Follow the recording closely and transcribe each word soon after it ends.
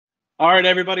All right,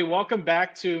 everybody, welcome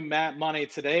back to Matt Money.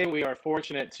 Today, we are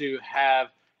fortunate to have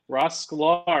Ross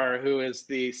Sklar, who is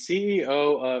the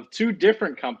CEO of two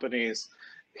different companies,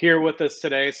 here with us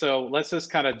today. So let's just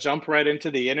kind of jump right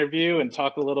into the interview and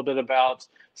talk a little bit about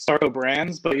Starco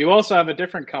Brands. But you also have a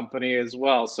different company as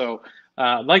well. So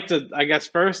I'd like to, I guess,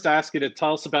 first ask you to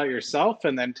tell us about yourself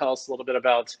and then tell us a little bit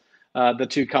about the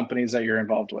two companies that you're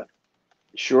involved with.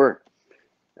 Sure,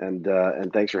 and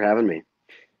thanks for having me.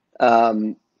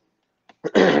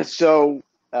 So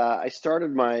I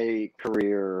started my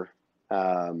career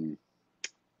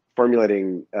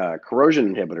formulating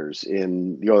corrosion inhibitors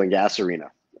in the oil and gas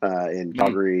arena in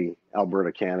Calgary,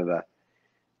 Alberta, Canada.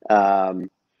 The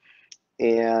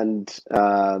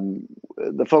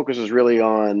focus was really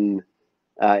on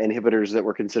inhibitors that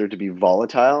were considered to be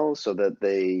volatile so that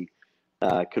they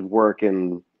could work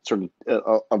in sort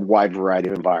of a wide variety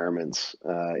of environments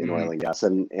in oil and gas,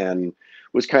 and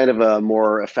was kind of a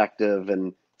more effective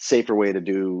and safer way to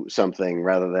do something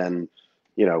rather than,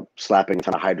 slapping a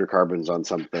ton of hydrocarbons on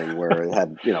something where it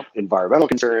had, environmental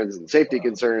concerns and safety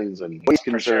concerns and waste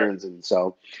concerns. And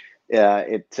so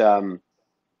it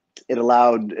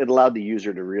allowed the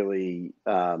user to really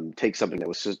take something that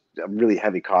was just a really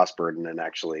heavy cost burden and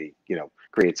actually,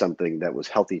 create something that was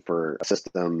healthy for a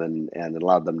system and it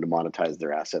allowed them to monetize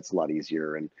their assets a lot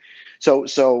easier. And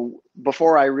so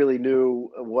before I really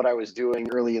knew what I was doing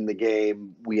early in the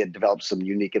game, we had developed some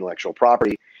unique intellectual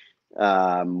property.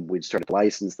 We'd started to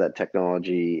license that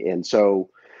technology. And so,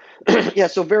 yeah,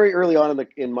 so very early on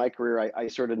in my career, I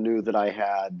sort of knew that I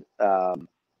had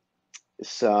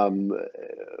some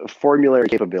formulary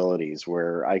capabilities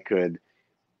where I could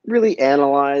really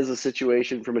analyze a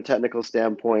situation from a technical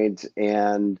standpoint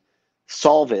and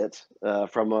solve it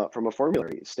from a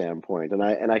formulary standpoint, and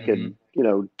I could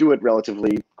do it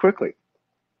relatively quickly.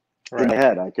 In my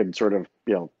head, I could sort of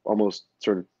almost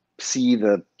sort of see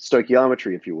the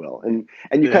stoichiometry, if you will, and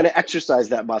you kind of exercise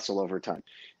that muscle over time.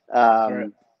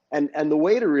 And the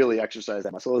way to really exercise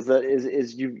that muscle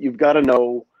is you've got to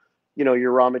know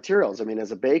your raw materials. I mean,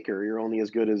 as a baker, you're only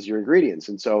as good as your ingredients.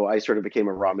 And so I sort of became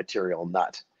a raw material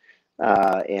nut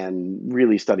and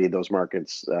really studied those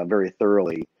markets very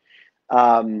thoroughly.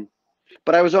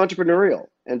 But I was entrepreneurial.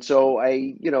 And so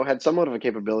I, had somewhat of a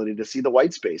capability to see the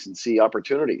white space and see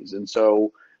opportunities. And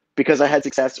so because I had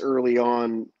success early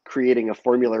on creating a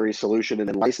formulary solution and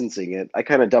then licensing it, I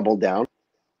kind of doubled down.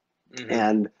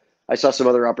 And I saw some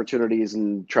other opportunities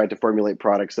and tried to formulate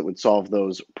products that would solve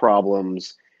those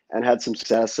problems and had some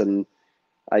success. And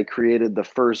I created the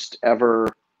first ever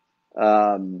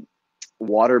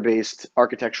water-based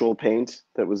architectural paint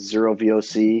that was zero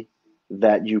VOC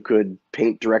that you could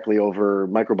paint directly over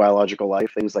microbiological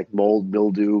life, things like mold,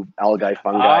 mildew, algae,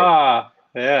 fungi.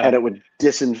 And it would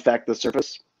disinfect the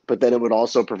surface, but then it would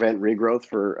also prevent regrowth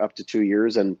for up to 2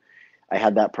 years. And I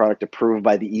had that product approved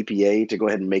by the EPA to go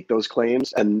ahead and make those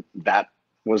claims. And that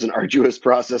was an arduous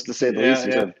process, to say the least.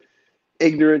 Sort of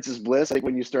ignorance is bliss, I think,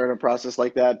 when you start a process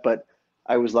like that. But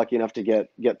I was lucky enough to get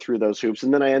through those hoops.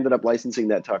 And then I ended up licensing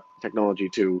that technology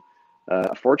to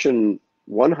a Fortune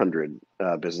 100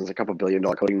 business, a couple $1 billion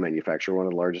coating manufacturer, one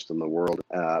of the largest in the world.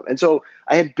 And so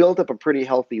I had built up a pretty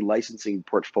healthy licensing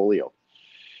portfolio.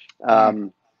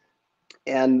 And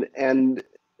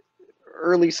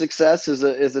early success is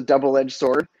a double-edged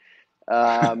sword.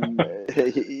 I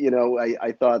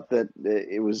thought that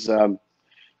it was, I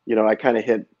kind of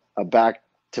hit a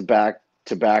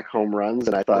back-to-back home runs,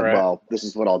 and I thought, well, this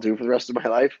is what I'll do for the rest of my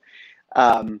life.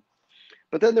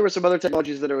 But then there were some other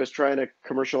technologies that I was trying to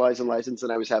commercialize and license,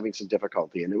 and I was having some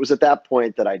difficulty. And it was at that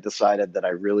point that I decided that I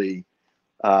really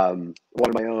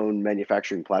wanted my own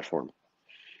manufacturing platform.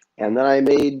 And then I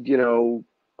made,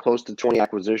 close to 20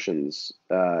 acquisitions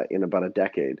in about a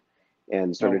decade,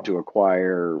 and started to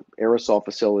acquire aerosol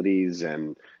facilities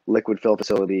and liquid fill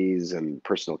facilities and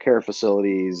personal care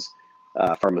facilities,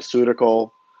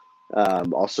 pharmaceutical,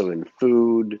 also in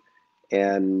food,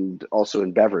 and also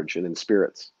in beverage and in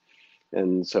spirits.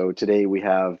 And so today we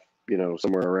have,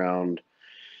 somewhere around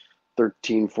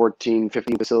 13, 14,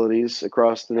 15 facilities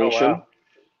across the nation.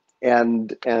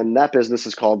 And that business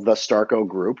is called the Starco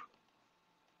Group.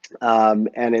 And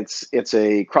it's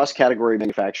a cross-category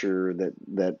manufacturer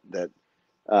that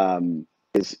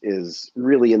is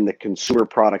really in the consumer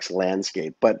products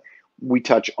landscape, but we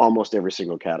touch almost every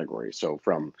single category. So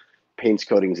from paints,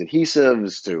 coatings,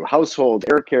 adhesives, to household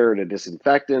air care, to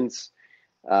disinfectants,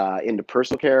 into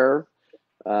personal care,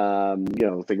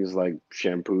 things like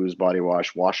shampoos, body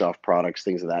wash off products,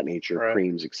 things of that nature,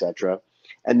 creams, etc.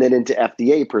 And then into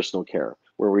FDA personal care,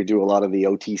 where we do a lot of the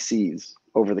OTCs,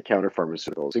 over-the-counter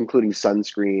pharmaceuticals, including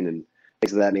sunscreen and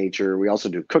things of that nature. We also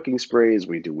do cooking sprays,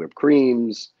 we do whipped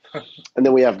creams, and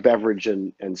then we have beverage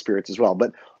and spirits as well.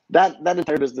 But that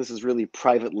entire business is really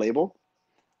private label.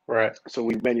 Right. So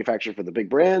we manufacture for the big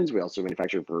brands. We also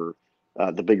manufacture for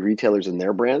the big retailers and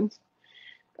their brands.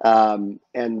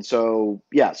 And so,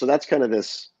 yeah, so that's kind of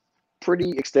this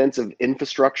pretty extensive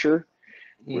infrastructure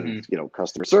with,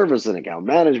 customer service and account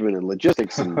management and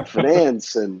logistics and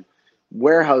finance and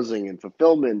warehousing and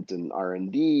fulfillment and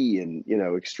R&D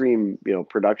and, extreme,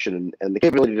 production and the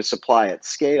capability to supply at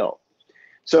scale.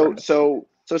 So, Right. so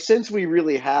since we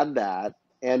really had that,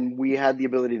 and we had the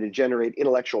ability to generate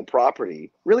intellectual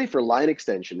property, really for line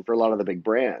extension for a lot of the big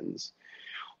brands,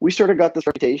 we sort of got this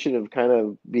reputation of kind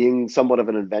of being somewhat of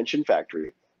an invention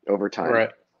factory over time. Right.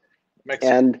 Makes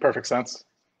And perfect sense.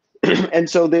 and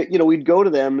so we'd go to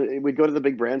them, we'd go to the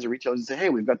big brands or retailers and say, hey,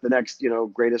 we've got the next,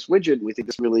 greatest widget. We think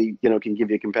this really, can give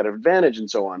you a competitive advantage and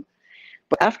so on.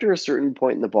 But after a certain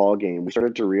point in the ball game, we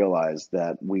started to realize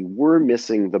that we were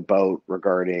missing the boat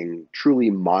regarding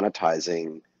truly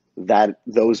monetizing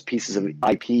those pieces of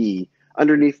IP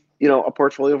underneath, a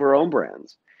portfolio of our own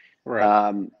brands.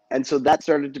 Right. And so that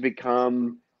started to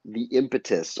become the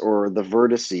impetus or the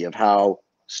vertice of how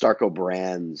Starco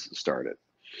Brands started.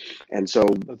 And so,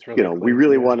 That's really we cool.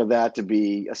 really Yeah. wanted that to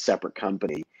be a separate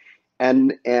company.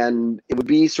 And it would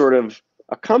be sort of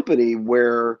a company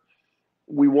where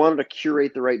we wanted to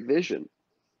curate the right vision.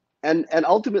 And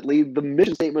ultimately, the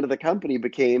mission statement of the company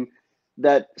became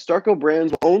that Starco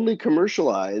Brands will only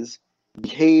commercialize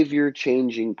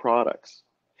behavior-changing products.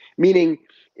 Meaning,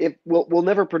 we'll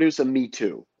never produce a Me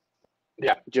Too.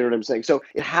 Yeah. Do you know what I'm saying? So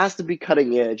it has to be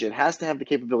cutting edge. It has to have the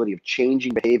capability of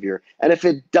changing behavior. And if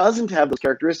it doesn't have those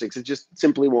characteristics, it just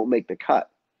simply won't make the cut.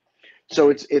 So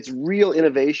it's real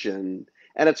innovation,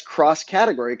 and it's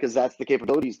cross-category because that's the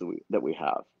capabilities that we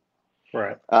have.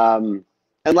 Right. And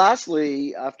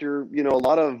lastly, after a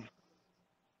lot of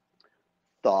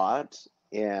thought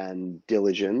and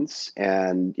diligence,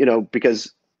 and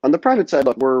because on the private side,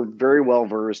 look, we're very well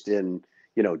versed in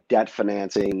debt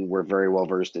financing. We're very well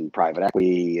versed in private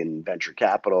equity and venture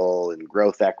capital and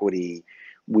growth equity.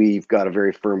 We've got a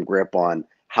very firm grip on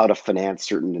how to finance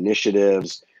certain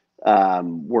initiatives.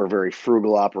 We're very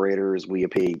frugal operators. We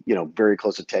pay very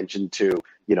close attention to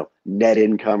net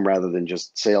income rather than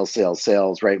just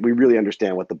sales, right? We really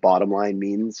understand what the bottom line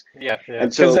means. Yeah.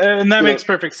 And so, and that makes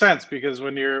perfect sense, because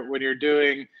when you're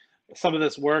doing some of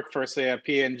this work for, say, a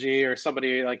P&G or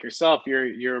somebody like yourself,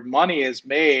 your money is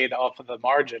made off of the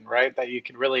margin, right? That you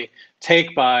can really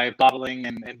take by bottling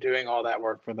and doing all that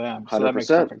work for them. So that makes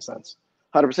 100%. perfect sense.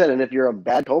 100%. And if you're a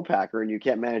bad co-packer and you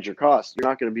can't manage your costs, you're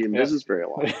not going to be in Yeah. business very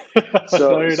long.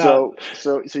 No, you're not.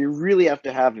 So you really have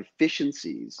to have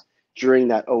efficiencies during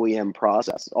that OEM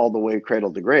process, all the way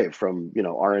cradle to grave, from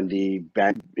R&D,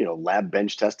 lab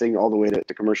bench testing, all the way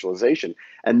to commercialization.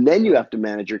 And then you have to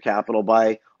manage your capital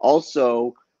by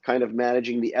also kind of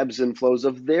managing the ebbs and flows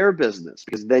of their business,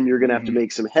 because then you're going to have to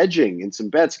make some hedging and some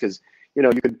bets, because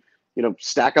you could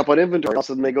stack up on inventory, all of a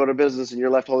sudden they go to business and you're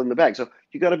left holding the bag. So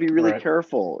you got to be really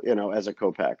careful, as a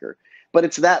co-packer. But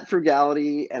it's that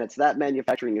frugality and it's that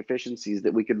manufacturing efficiencies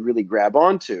that we could really grab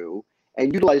onto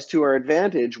and utilize to our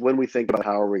advantage when we think about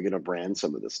how are we going to brand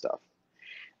some of this stuff.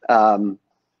 And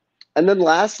then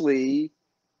lastly,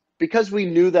 because we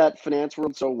knew that finance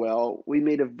world so well, we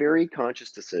made a very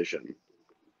conscious decision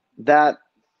that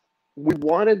we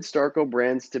wanted Starco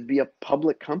Brands to be a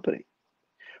public company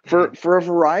for a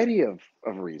variety of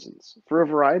reasons,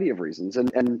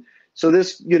 And so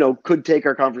this, could take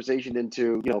our conversation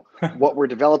into, what we're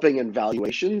developing and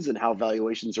valuations and how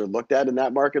valuations are looked at in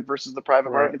that market versus the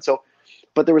private market. So,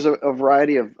 but there was a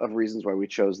variety of reasons why we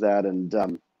chose that.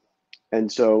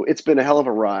 And so it's been a hell of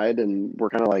a ride, and we're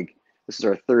kind of like, this is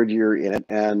our third year in it,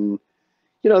 and,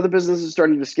 the business is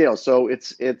starting to scale. So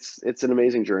it's an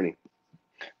amazing journey.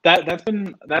 That's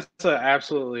an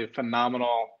absolutely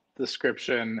phenomenal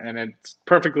description, and it's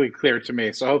perfectly clear to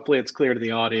me. So hopefully it's clear to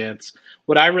the audience.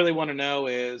 What I really want to know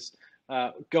is,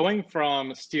 going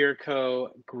from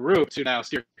Steerco Group to now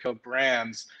Steerco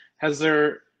Brands,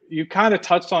 you kind of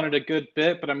touched on it a good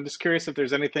bit, but I'm just curious if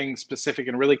there's anything specific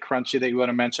and really crunchy that you want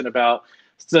to mention about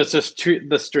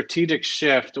the strategic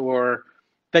shift, or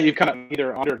that you've kind of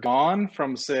either undergone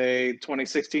from, say,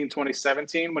 2016,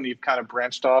 2017, when you've kind of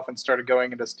branched off and started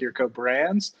going into Steerco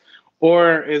Brands?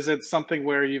 Or is it something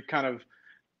where you've kind of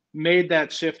made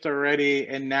that shift already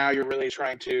and now you're really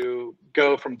trying to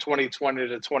go from 2020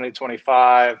 to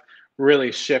 2025,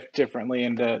 really shift differently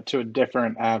to a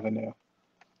different avenue?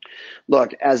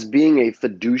 Look, as being a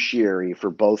fiduciary for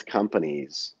both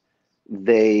companies,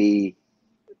 they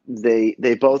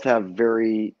both have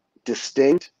very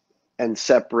distinct and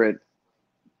separate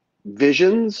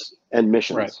visions and Right.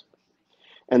 missions,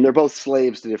 and they're both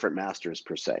slaves to different masters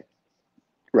per se,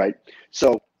 right?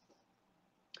 So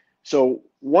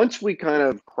once we kind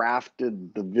of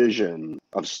crafted the vision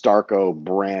of Starco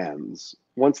Brands,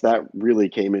 once that really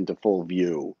came into full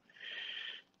view,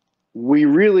 we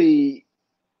really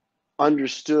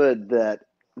understood that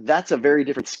that's a very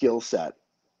different skill set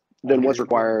than what's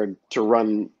required to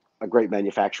run a great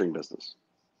manufacturing business.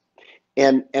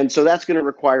 And so that's going to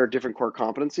require different core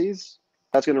competencies.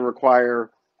 That's going to require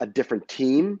a different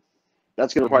team.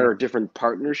 That's going to require different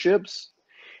partnerships.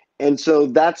 And so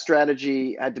that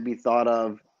strategy had to be thought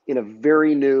of in a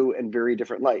very new and very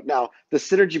different light. Now, the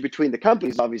synergy between the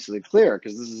companies is obviously clear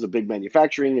because this is a big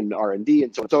manufacturing and R&D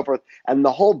and so on and so forth, and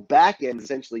the whole back end is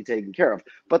essentially taken care of.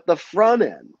 But the front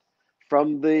end,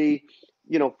 from the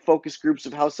focus groups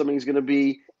of how something's going to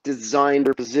be designed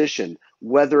or positioned,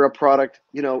 whether a product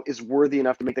is worthy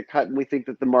enough to make the cut, and we think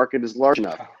that the market is large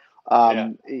enough. Yeah.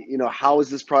 How is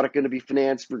this product going to be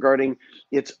financed regarding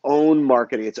its own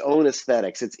marketing, its own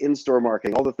aesthetics, its in-store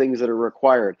marketing, all the things that are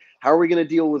required? How are we going to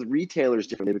deal with retailers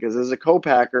differently? Because as a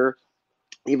co-packer,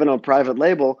 even on private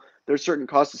label, there's certain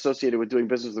costs associated with doing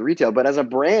business with retail. But as a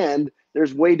brand,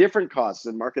 there's way different costs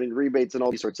and marketing rebates and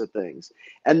all these sorts of things.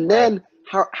 And then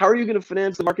how are you going to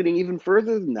finance the marketing even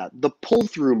further than that? The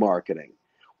pull-through marketing,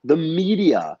 the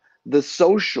media, the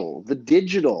social, the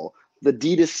digital, the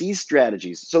D2C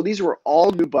strategies. So these were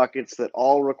all new buckets that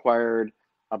all required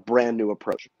a brand new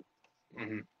approach.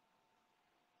 Mm-hmm.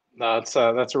 No,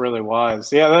 that's really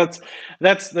wise. Yeah,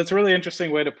 that's a really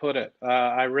interesting way to put it.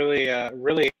 I really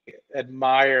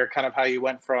admire kind of how you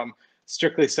went from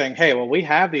strictly saying, "Hey, well, we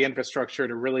have the infrastructure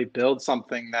to really build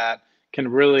something that can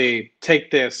really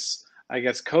take this, I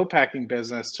guess, co-packing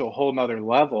business to a whole nother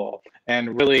level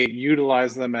and really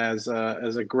utilize them as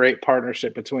a great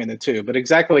partnership between the two." But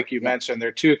exactly like you mentioned,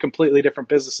 they're two completely different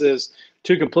businesses,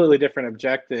 two completely different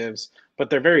objectives, but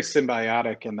they're very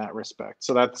symbiotic in that respect.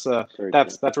 So that's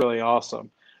really awesome.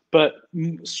 But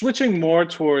switching more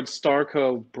towards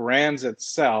Starco Brands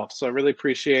itself, so I really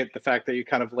appreciate the fact that you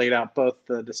kind of laid out both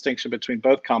the distinction between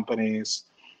both companies.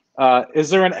 Is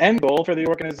there an end goal for the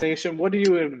organization? What do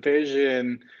you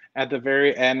envision at the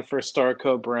very end for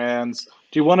Starco Brands?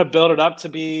 Do you want to build it up to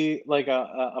be like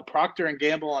a Procter and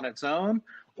Gamble on its own,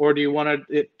 or do you want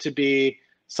it to be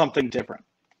something different?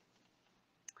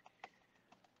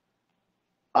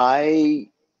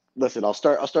 Listen, I'll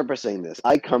start by saying this.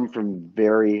 I come from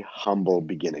very humble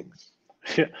beginnings.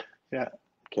 Yeah.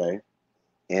 Okay.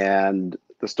 And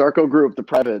the Starco Group, the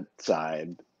private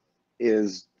side,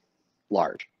 is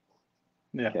large.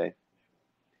 Yeah. Okay.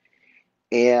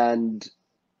 And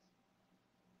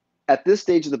at this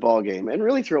stage of the ball game, and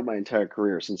really throughout my entire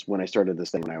career, since when I started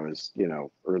this thing when I was,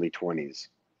 early 20s,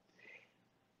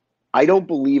 I don't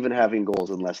believe in having goals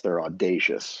unless they're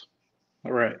audacious.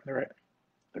 Right.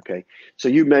 Okay. So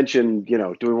you mentioned,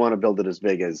 do we want to build it as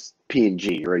big as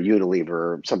P&G or a Unilever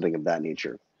or something of that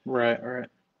nature? Right.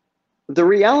 The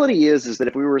reality is that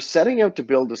if we were setting out to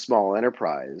build a small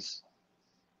enterprise,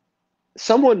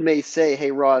 someone may say,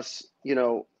 "Hey, Ross,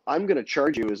 I'm going to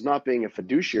charge you as not being a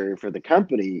fiduciary for the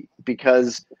company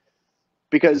because,"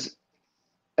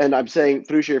 and I'm saying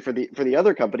fiduciary for the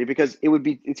other company because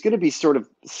it's going to be sort of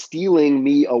stealing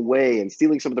me away and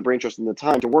stealing some of the brain trust and the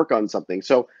time to work on something.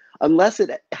 So unless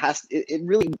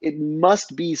it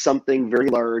must be something very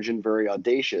large and very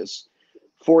audacious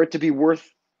for it to be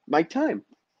worth my time.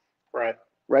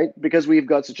 Right? Because we've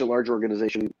got such a large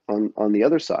organization on the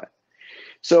other side.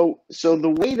 So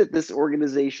the way that this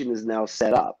organization is now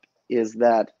set up is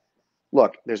that,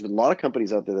 look, there's been a lot of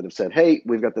companies out there that have said, "Hey,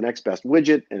 we've got the next best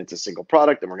widget and it's a single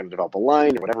product and we're going to develop a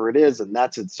line or whatever it is." And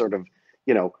that's its sort of,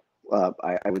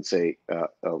 I would say a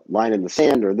line in the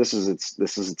sand, or this is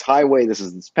its highway, this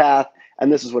is its path,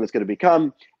 and this is what it's going to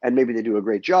become. And maybe they do a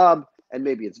great job, and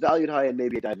maybe it's valued high, and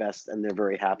maybe it divests, and they're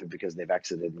very happy because they've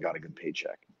exited and got a good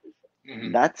paycheck.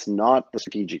 Mm-hmm. That's not the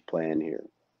strategic plan here.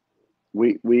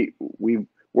 We're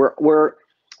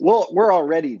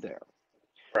already there.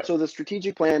 Right. So the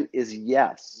strategic plan is,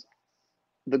 yes,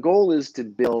 the goal is to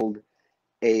build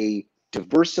a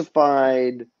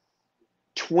diversified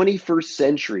 21st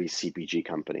century CPG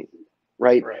company,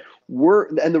 right?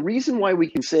 And the reason why we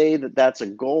can say that that's a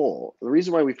goal, the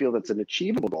reason why we feel that's an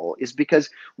achievable goal is because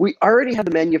we already have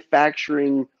the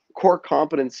manufacturing core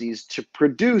competencies to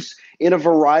produce in a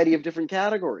variety of different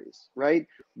categories, right?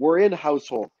 We're in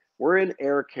household, we're in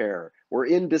air care, we're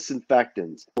in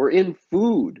disinfectants, we're in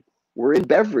food, we're in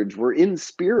beverage, we're in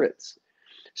spirits.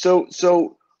 So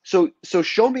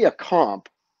show me a comp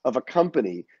of a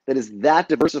company that is that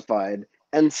diversified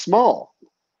and small.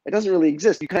 It doesn't really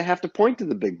exist. You kind of have to point to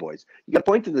the big boys. You got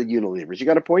to point to the Unilevers. You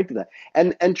got to point to that.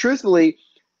 And truthfully,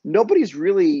 nobody's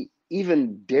really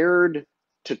even dared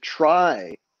to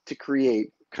try to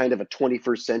create kind of a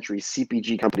 21st century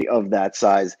CPG company of that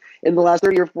size in the last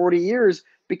 30 or 40 years,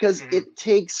 because it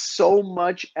takes so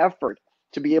much effort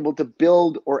to be able to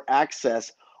build or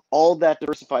access all that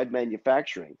diversified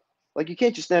manufacturing. Like, you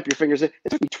can't just snap your fingers. It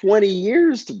took me 20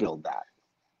 years to build that.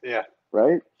 Yeah.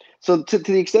 Right? So to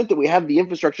the extent that we have the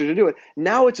infrastructure to do it,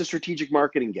 now it's a strategic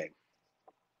marketing game.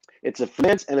 It's a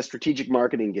finance and a strategic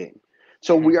marketing game.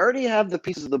 So we already have the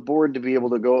pieces of the board to be able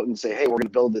to go out and say, hey, we're going to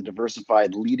build a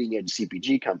diversified leading edge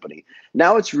CPG company.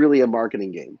 Now it's really a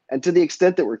marketing game. And to the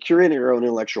extent that we're curating our own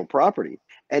intellectual property,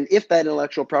 and if that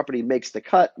intellectual property makes the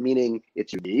cut, meaning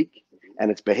it's unique and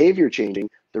it's behavior changing,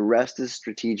 the rest is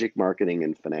strategic marketing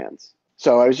and finance.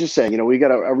 So I was just saying, we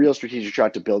got a real strategic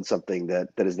shot to build something that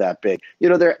is that big.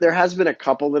 There has been a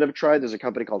couple that have tried. There's a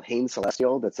company called Hain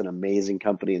Celestial that's an amazing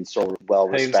company and so well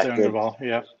respected,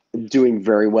 doing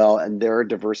very well, and they're a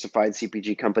diversified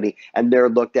CPG company, and they're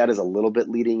looked at as a little bit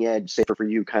leading edge, safer for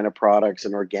you kind of products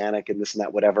and organic and this and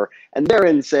that, whatever. And they're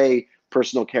in, say,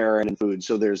 personal care and in food.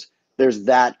 So there's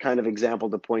that kind of example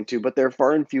to point to, but they're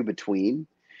far and few between.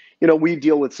 We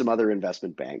deal with some other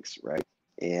investment banks, right?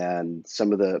 And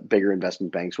some of the bigger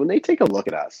investment banks, when they take a look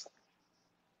at us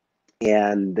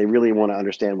and they really want to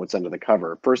understand what's under the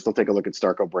cover, first they'll take a look at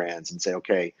Starco Brands and say,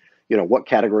 okay, what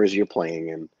categories are you playing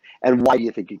in and why do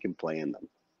you think you can play in them?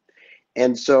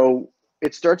 And so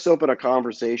it starts to open a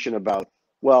conversation about,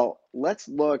 well, let's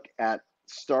look at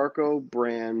Starco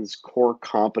Brands' core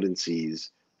competencies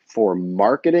for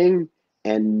marketing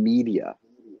and media.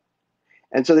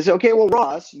 And so they say, okay, well,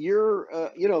 Ross, you're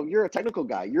a technical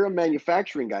guy. You're a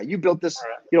manufacturing guy. You built this,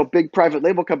 big private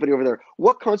label company over there.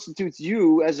 What constitutes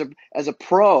you as a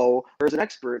pro or as an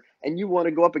expert? And you want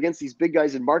to go up against these big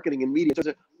guys in marketing and media.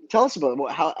 So tell us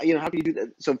about how do you do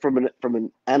that? So from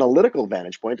an analytical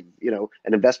vantage point, an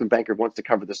investment banker wants to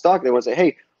cover the stock. They want to say,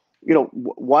 hey,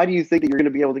 why do you think that you're going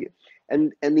to be able to get?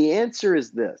 And the answer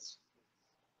is this.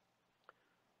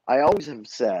 I always have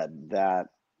said that.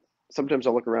 Sometimes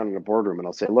I'll look around in a boardroom and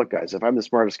I'll say, look, guys, if I'm the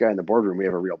smartest guy in the boardroom, we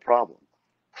have a real problem.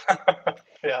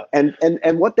 Yeah.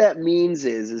 And what that means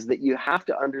is that you have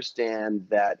to understand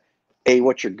that A,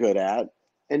 what you're good at,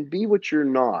 and B, what you're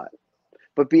not.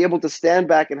 But be able to stand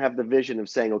back and have the vision of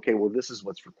saying, okay, well, this is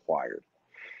what's required.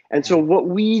 And so what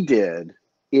we did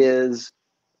is,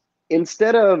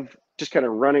 instead of just kind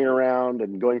of running around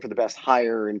and going for the best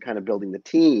hire and kind of building the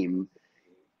team,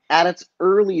 at its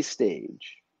early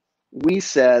stage, we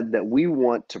said that we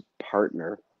want to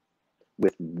partner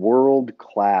with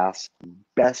world-class,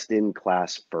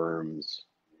 best-in-class firms.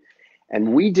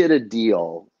 And we did a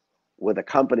deal with a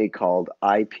company called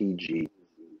IPG.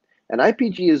 And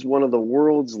IPG is one of the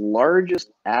world's largest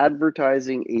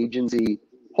advertising agency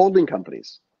holding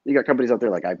companies. You got companies out there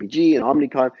like IPG and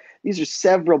Omnicom. These are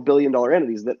several billion-dollar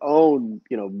entities that own,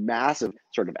 massive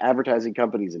sort of advertising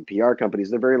companies and PR companies.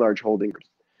 They're very large holdings.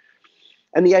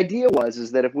 And the idea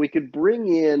is that if we could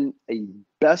bring in a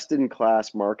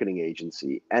best-in-class marketing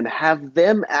agency and have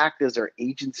them act as our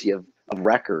agency of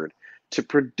record to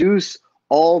produce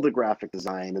all the graphic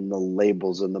design and the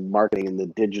labels and the marketing and the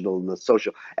digital and the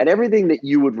social and everything that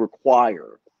you would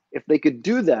require, if they could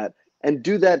do that and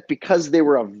do that because they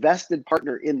were a vested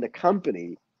partner in the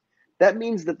company, that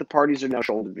means that the parties are now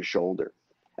shoulder to shoulder.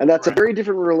 And that's a very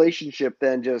different relationship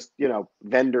than just,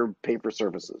 vendor paper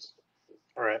services.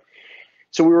 Right.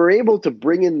 So we were able to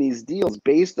bring in these deals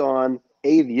based on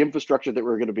the infrastructure that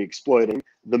we're going to be exploiting,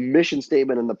 the mission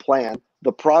statement and the plan,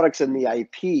 the products and the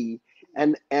IP,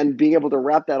 and being able to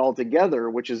wrap that all together,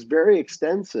 which is very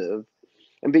extensive,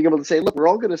 and being able to say, look, we're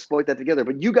all going to exploit that together,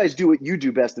 but you guys do what you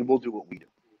do best and we'll do what we do.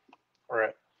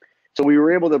 Right. So we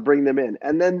were able to bring them in.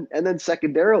 And then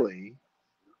secondarily,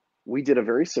 we did a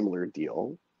very similar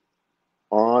deal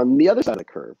on the other side of the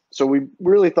curve. So we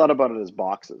really thought about it as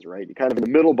boxes, right? You kind of, in the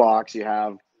middle box, you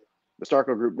have the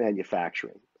Starco Group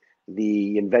manufacturing,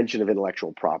 the invention of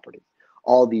intellectual property,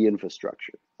 all the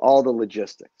infrastructure, all the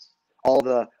logistics, all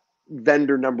the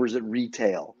vendor numbers at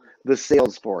retail, the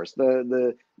sales force,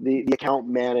 the account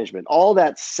management, all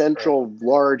that central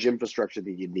large infrastructure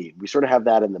that you need. We sort of have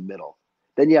that in the middle.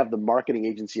 Then you have the marketing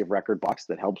agency of record box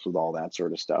that helps with all that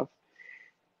sort of stuff.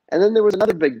 And then there was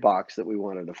another big box that we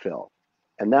wanted to fill,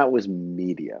 and that was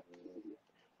media.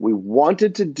 We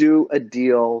wanted to do a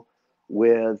deal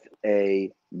with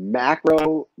a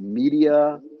macro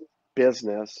media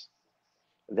business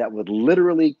that would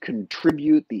literally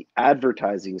contribute the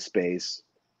advertising space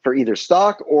for either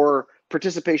stock or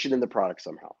participation in the product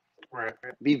somehow. Right.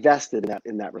 Be vested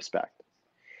in that respect.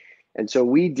 And so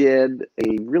we did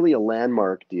a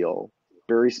landmark deal,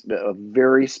 a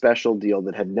very special deal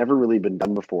that had never really been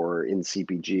done before in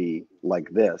CPG like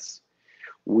this.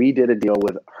 We did a deal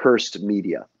with Hearst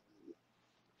Media.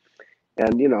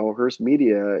 And, Hearst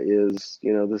Media is,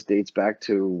 this dates back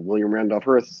to William Randolph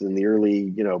Hearst in the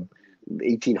early,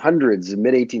 1800s,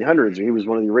 mid 1800s. He was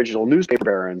one of the original newspaper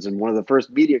barons and one of the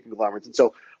first media conglomerates. And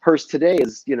so Hearst today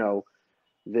is,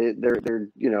 they're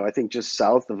I think just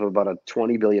south of about a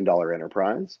 $20 billion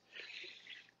enterprise.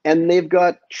 And they've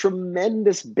got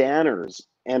tremendous banners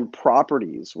and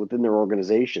properties within their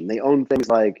organization. They own things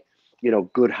like,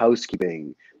 Good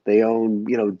Housekeeping. They own,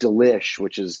 Delish,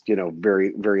 which is,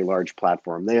 very, very large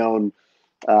platform. They own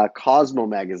Cosmo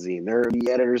magazine. They're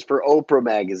the editors for Oprah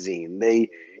magazine.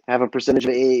 They have a percentage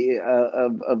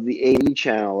of the AE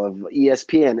channel of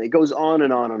ESPN. It goes on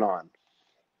and on and on.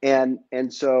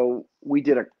 And so we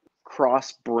did a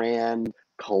cross-brand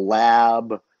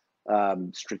collab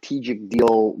strategic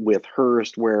deal with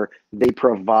Hearst where they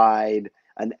provide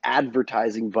an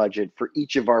advertising budget for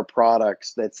each of our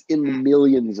products that's in the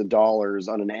millions of dollars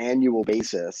on an annual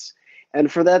basis.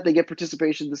 And for that, they get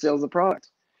participation in the sales of the product.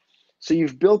 So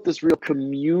you've built this real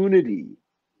community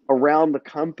around the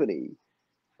company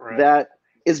that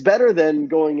is better than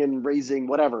going and raising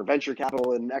whatever venture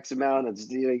capital in X amount. It's,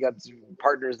 you got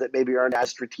partners that maybe aren't as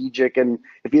strategic, and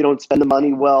if you don't spend the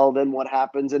money well, then what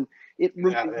happens? And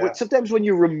sometimes when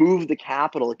you remove the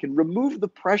capital, it can remove the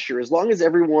pressure as long as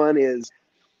everyone is,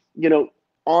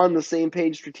 on the same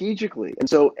page strategically. And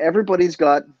so everybody's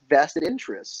got vested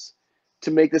interests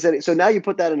to make this. So now you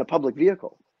put that in a public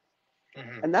vehicle,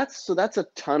 and that's a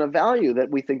ton of value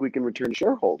that we think we can return to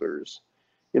shareholders,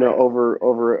 over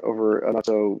a not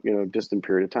so distant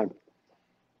period of time.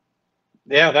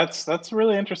 Yeah, that's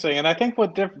really interesting, and I think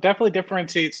what definitely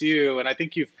differentiates you, and I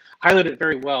think you've highlighted it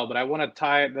very well, but I want to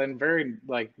tie it in very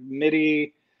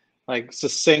nitty,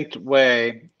 succinct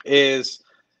way. Is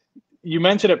you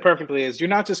mentioned it perfectly. Is you're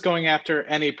not just going after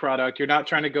any product. You're not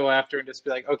trying to go after and just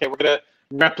be like, okay, we're gonna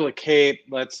replicate,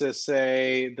 let's just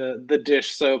say, the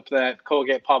dish soap that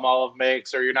Colgate-Palmolive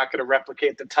makes, or you're not going to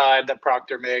replicate the Tide that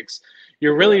Procter makes.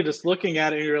 You're really just looking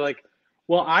at it and you're like,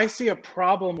 well, I see a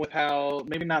problem with how,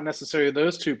 maybe not necessarily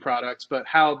those two products, but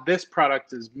how this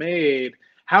product is made.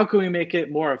 How can we make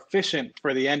it more efficient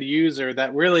for the end user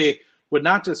that really would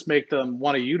not just make them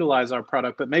want to utilize our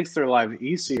product, but makes their life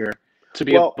easier to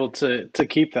be able to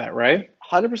keep that, right?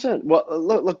 100%. Well,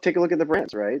 look, take a look at the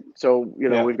brands, right? So,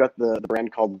 we've got the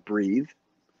brand called Breathe,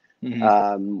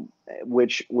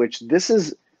 which this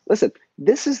is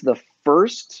the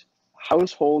first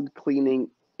household cleaning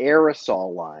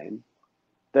aerosol line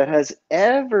that has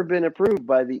ever been approved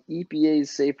by the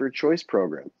EPA's Safer Choice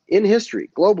program in history,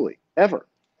 globally, ever.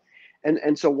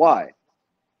 And so why?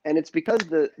 And it's because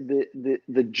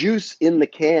the juice in the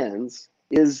cans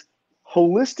is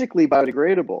holistically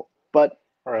biodegradable, but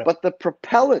the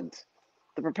propellant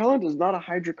is not a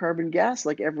hydrocarbon gas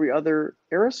like every other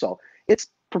aerosol. It's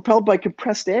propelled by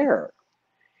compressed air.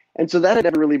 And so that had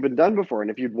never really been done before.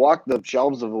 And if you'd walk the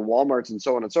shelves of the Walmarts and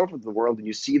so on and so forth in the world, and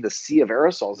you see the sea of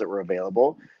aerosols that were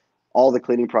available, all the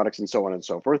cleaning products and so on and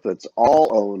so forth, that's all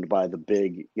owned by the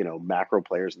big, macro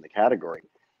players in the category.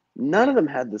 None of them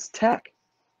had this tech.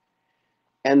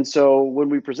 And so when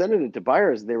we presented it to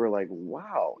buyers, they were like,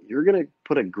 wow, you're going to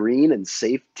put a green and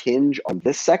safe tinge on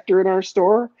this sector in our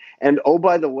store? And oh,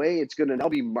 by the way, it's going to now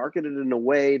be marketed in a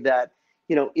way that,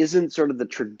 isn't sort of the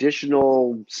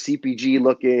traditional CPG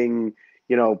looking,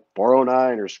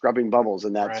 409 or scrubbing bubbles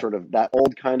and that sort of that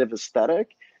old kind of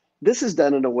aesthetic. This is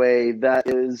done in a way that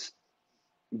is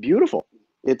beautiful.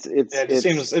 It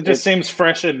just seems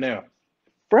fresh and new.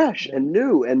 Fresh and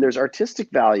new, and there's artistic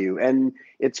value, and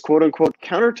it's quote unquote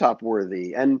countertop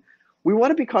worthy. And we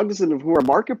want to be cognizant of who our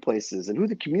marketplace is and who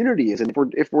the community is. And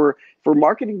if we're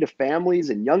marketing to families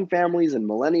and young families and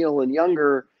millennial and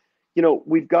younger,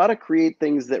 we've got to create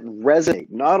things that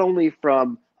resonate not only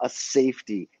from a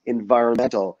safety,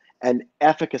 environmental, and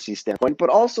efficacy standpoint, but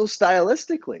also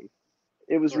stylistically.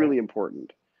 It was really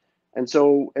important. And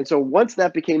so once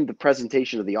that became the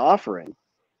presentation of the offering,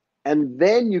 and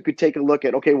then you could take a look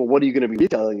at, okay, well, what are you going to be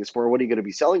retailing this for? What are you going to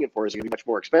be selling it for? Is it going to be much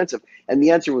more expensive? And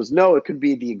the answer was no, it could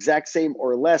be the exact same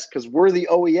or less because we're the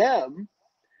OEM.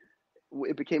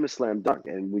 It became a slam dunk,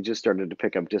 and we just started to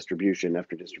pick up distribution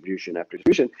after distribution after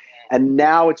distribution. And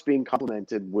now it's being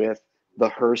complemented with the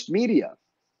Hearst Media.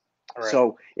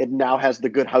 So it now has the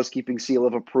Good Housekeeping seal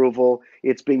of approval.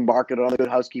 It's being marketed on the Good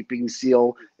Housekeeping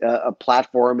seal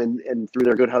platform and through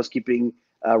their Good Housekeeping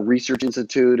Research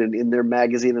Institute and in their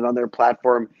magazine and on their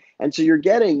platform. And so you're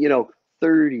getting,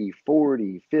 30,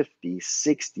 40, 50,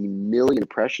 60 million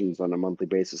impressions on a monthly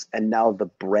basis. And now the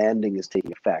branding is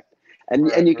taking effect.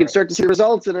 And you can start to see the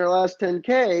results in our last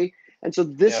 10K. And so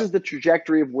this is the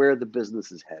trajectory of where the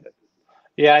business is headed.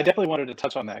 Yeah, I definitely wanted to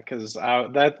touch on that because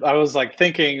I was like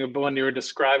thinking when you were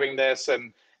describing this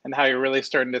and how you're really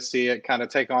starting to see it kind of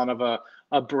take on of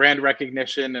a brand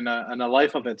recognition and a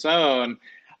life of its own.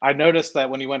 I noticed that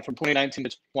when you went from 2019 to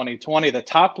 2020, the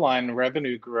top line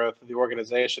revenue growth of the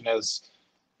organization has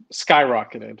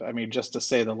skyrocketed. I mean, just to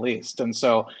say the least. And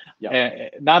so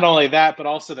not only that, but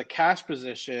also the cash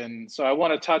position. So I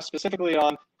want to touch specifically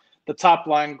on the top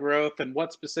line growth and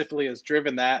what specifically has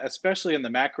driven that, especially in the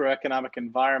macroeconomic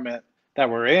environment that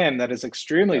we're in, that is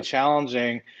extremely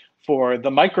challenging for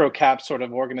the micro cap sort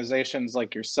of organizations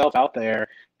like yourself out there.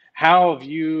 How have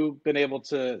you been able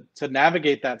to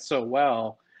navigate that so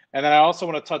well? And then I also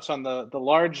want to touch on the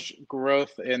large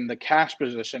growth in the cash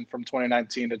position from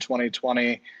 2019 to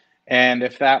 2020, and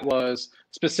if that was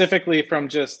specifically from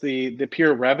just the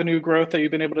pure revenue growth that you've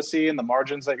been able to see and the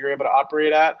margins that you're able to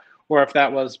operate at, or if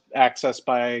that was accessed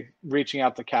by reaching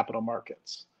out to capital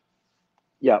markets.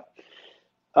 Yeah.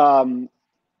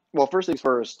 Well, first things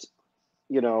first,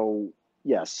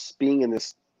 yes, being in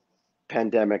this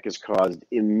pandemic has caused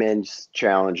immense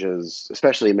challenges,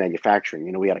 especially in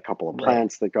manufacturing. We had a couple of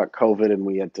plants that got COVID and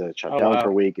we had to shut down for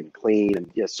a week and clean.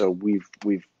 And so we've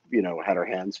had our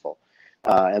hands full.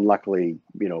 And luckily,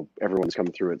 everyone's come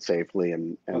through it safely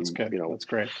and that's good. That's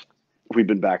great. We've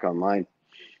been back online.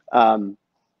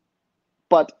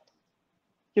 But,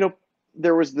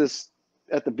 there was this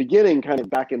at the beginning, kind of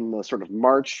back in the sort of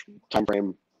March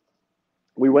timeframe,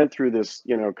 we went through this,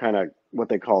 kind of what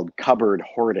they called cupboard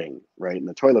hoarding, right? And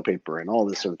the toilet paper and all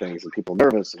this sort of things, and people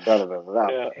nervous and da da da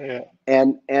da. Yeah.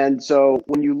 And so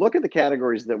when you look at the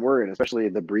categories that we're in, especially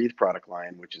the Breathe product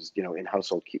line, which is, in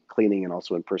household cleaning and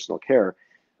also in personal care,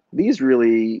 these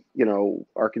really,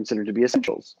 are considered to be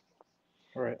essentials.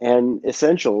 Right. And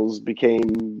essentials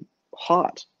became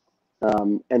hot.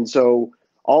 And so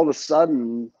all of a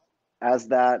sudden, as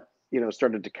that,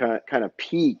 started to kind of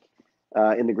peak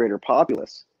in the greater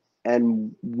populace,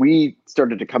 and we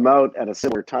started to come out at a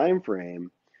similar time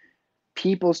frame,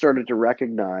 people started to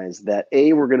recognize that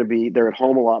they're at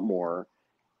home a lot more,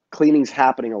 cleaning's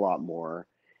happening a lot more,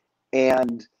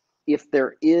 and if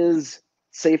there is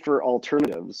safer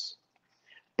alternatives,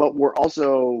 but we're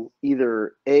also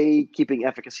either keeping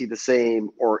efficacy the same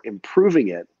or improving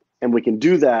it, and we can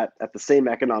do that at the same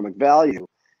economic value,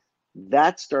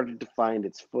 that started to find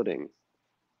its footing.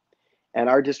 And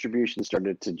our distribution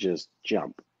started to just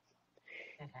jump.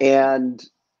 And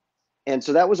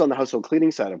so that was on the household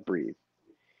cleaning side of Breathe.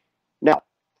 Now,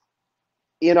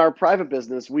 in our private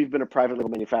business, we've been a private label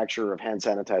manufacturer of hand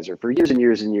sanitizer for years and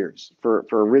years and years, for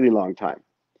a really long time.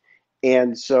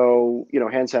 And so,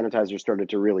 hand sanitizer started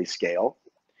to really scale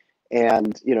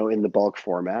and, in the bulk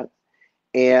format.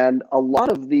 And a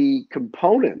lot of the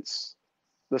components,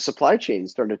 the supply chain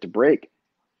started to break.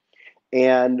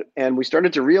 And we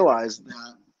started to realize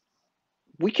that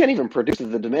we can't even produce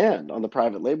the demand on the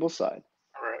private label side.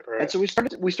 Right. And so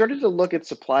we started to look at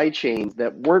supply chains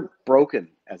that weren't broken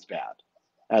as bad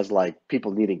as like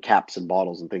people needing caps and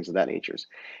bottles and things of that nature.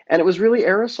 And it was really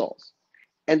aerosols.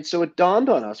 And so it dawned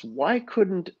on us, why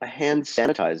couldn't a hand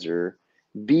sanitizer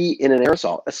be in an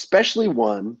aerosol, especially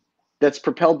one that's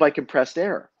propelled by compressed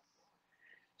air?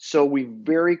 So we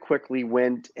very quickly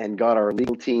went and got our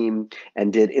legal team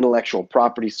and did intellectual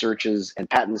property searches and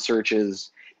patent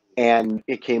searches, and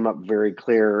it came up very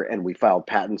clear, and we filed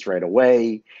patents right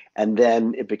away. And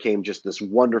then it became just this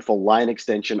wonderful line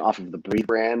extension off of the Breathe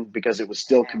brand because it was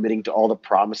still committing to all the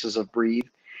promises of Breathe.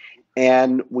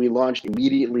 And we launched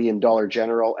immediately in Dollar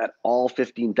General at all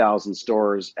 15,000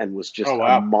 stores and was just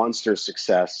a monster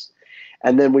success.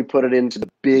 And then we put it into the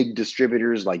big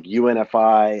distributors like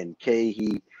UNFI and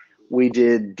KeHE. We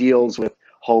did deals with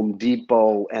Home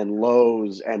Depot and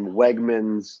Lowe's and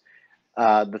Wegmans.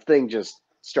 The thing just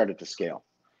started to scale.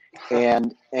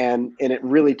 And it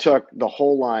really took the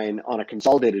whole line on a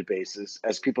consolidated basis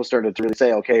as people started to really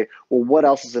say, okay, well, what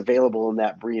else is available in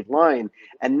that Breathe line?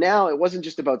 And now it wasn't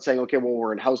just about saying, okay, well,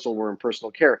 we're in household, we're in personal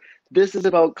care. This is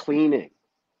about cleaning.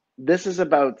 This is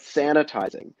about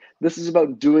sanitizing. This is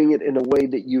about doing it in a way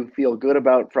that you feel good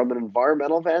about from an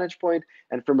environmental vantage point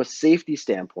and from a safety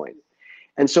standpoint.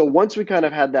 And so once we kind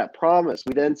of had that promise,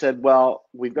 we then said, well,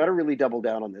 we've got to really double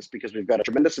down on this because we've got a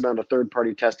tremendous amount of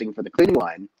third-party testing for the cleaning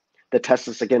line that tests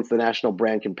us against the national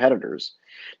brand competitors.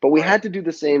 But we had to do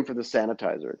the same for the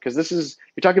sanitizer because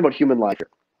you're talking about human life here.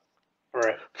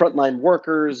 Right. Frontline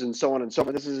workers and so on and so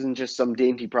forth. This isn't just some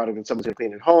dainty product that someone's going to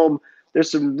clean at home.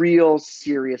 There's some real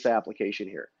serious application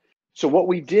here. So what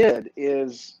we did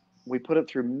is we put it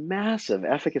through massive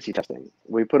efficacy testing.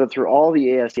 We put it through all the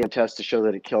ASTM tests to show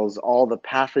that it kills all the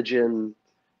pathogen,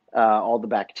 all the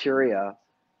bacteria.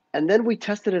 And then we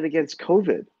tested it against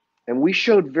COVID. And we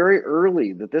showed very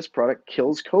early that this product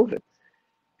kills COVID.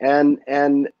 And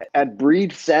at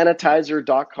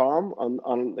breathesanitizer.com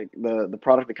on the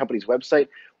product, the company's website,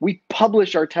 we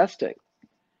publish our testing.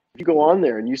 If you go on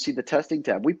there and you see the testing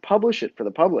tab, we publish it for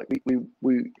the public.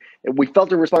 We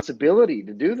felt a responsibility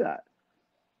to do that.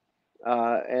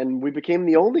 And we became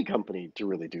the only company to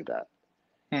really do that.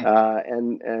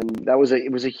 And that was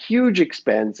it was a huge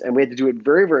expense, and we had to do it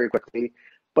very, very quickly.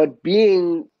 But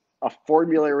being a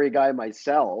formulary guy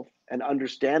myself and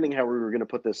understanding how we were going to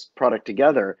put this product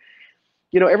together,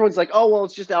 everyone's like, oh, well,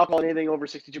 it's just alcohol. Anything over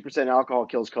 62% alcohol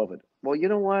kills COVID. Well, you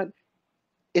know what?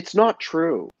 It's not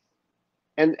true.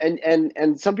 And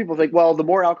some people think, well, the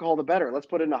more alcohol, the better. Let's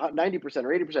put in 90% or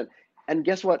 80%. And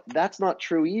guess what? That's not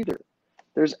true either.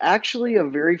 There's actually a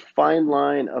very fine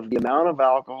line of the amount of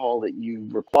alcohol that you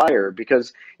require,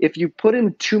 because if you put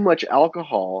in too much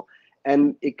alcohol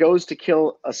and it goes to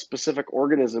kill a specific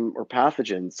organism or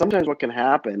pathogen, sometimes what can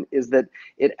happen is that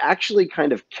it actually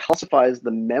kind of calcifies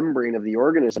the membrane of the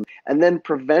organism and then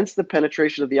prevents the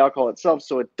penetration of the alcohol itself,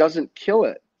 so it doesn't kill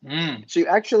it. So you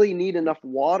actually need enough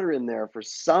water in there for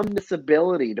some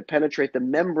miscibility to penetrate the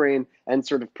membrane and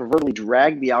sort of perversely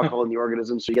drag the alcohol in the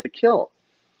organism so you get a kill.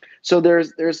 So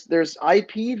there's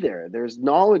IP there, there's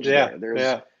knowledge there,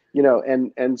 there's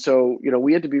and so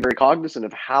we had to be very cognizant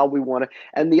of how we want to.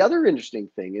 And the other interesting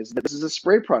thing is that this is a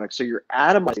spray product, so you're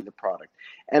atomizing the product,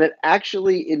 and it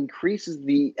actually increases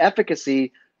the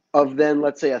efficacy of then,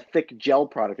 let's say, a thick gel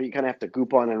product that you kind of have to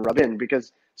goop on and rub in,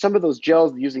 because some of those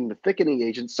gels, using the thickening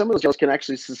agents, some of those gels can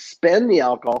actually suspend the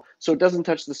alcohol so it doesn't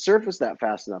touch the surface that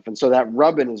fast enough, and so that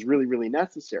rub-in is really, really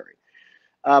necessary.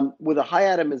 With a high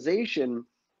atomization,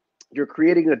 you're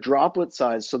creating a droplet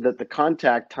size so that the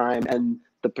contact time and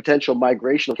the potential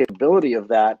migrational capability of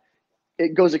that,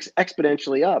 it goes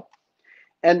exponentially up.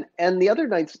 And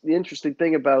the interesting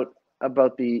thing about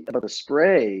the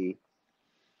spray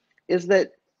is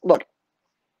that, look,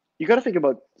 you got to think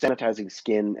about sanitizing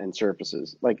skin and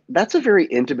surfaces. Like, that's a very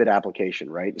intimate application,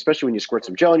 right? Especially when you squirt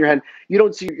some gel in your hand. You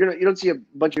don't see a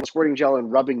bunch of people squirting gel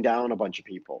and rubbing down a bunch of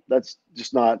people. That's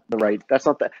just not the right. That's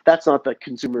not the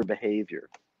consumer behavior.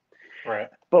 Right.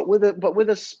 But with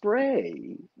a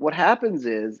spray, what happens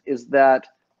is that,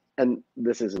 and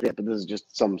this isn't it, but this is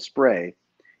just some spray,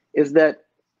 is that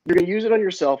you're going to use it on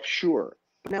yourself, sure.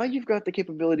 But now you've got the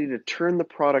capability to turn the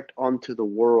product onto the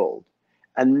world.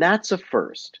 And that's a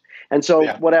first. And so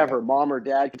whatever, mom or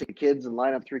dad can take the kids and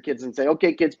line up 3 kids and say,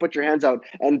 okay, kids, put your hands out,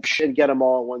 and get them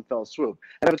all in one fell swoop.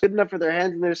 And if it's good enough for their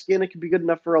hands and their skin, it can be good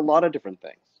enough for a lot of different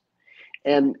things.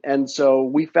 And so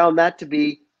we found that to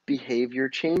be behavior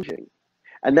changing.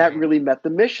 And that really met the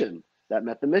mission. That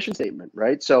met the mission statement,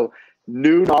 right? So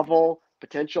new, novel,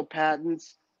 potential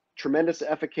patents, tremendous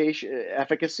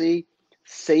efficacy,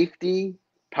 safety,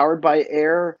 powered by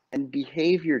air, and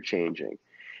behavior changing.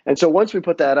 And so once we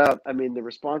put that up, I mean, the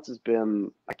response has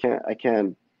been, I can't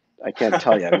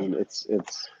tell you. I mean,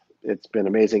 it's been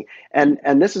amazing.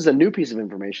 And this is a new piece of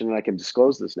information, and I can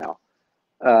disclose this now,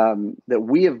 that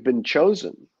we have been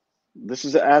chosen. This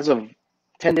is as of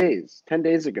 10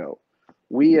 days ago.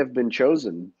 We have been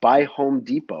chosen by Home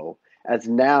Depot as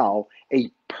now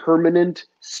a permanent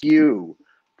SKU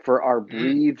for our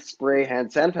Breathe spray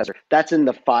hand sanitizer. That's in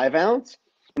the 5 ounce,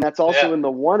 and that's also in the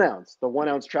 1 ounce, the 1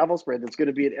 ounce travel spray that's going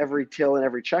to be at every till and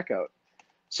every checkout.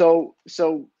 So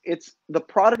it's the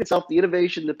product itself, the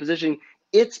innovation, the positioning,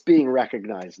 it's being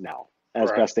recognized now as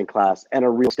best in class and a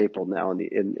real staple now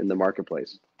in the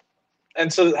marketplace.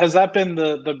 And so has that been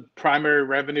the primary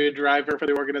revenue driver for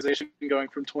the organization going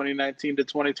from 2019 to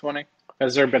 2020?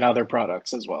 Has there been other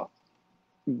products as well?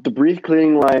 The Breathe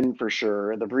cleaning line for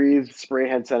sure, the Breathe spray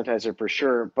hand sanitizer for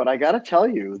sure. But I got to tell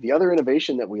you, the other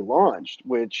innovation that we launched,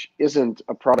 which isn't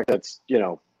a product that's,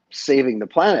 saving the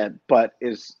planet, but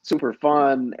is super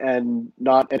fun and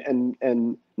not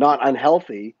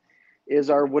unhealthy, is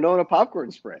our Winona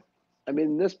popcorn spray. I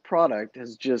mean, this product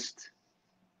has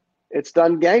it's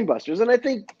done gangbusters. And I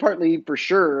think partly for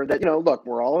sure that, look,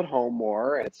 we're all at home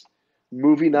more, and it's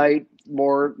movie night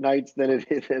more nights than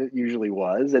it usually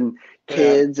was, and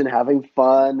kids and having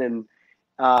fun. And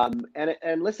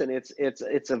listen,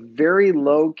 it's a very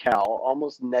low cal,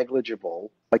 almost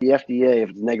negligible, like the FDA,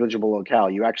 if it's negligible low cal,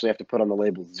 you actually have to put on the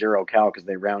label 0 cal because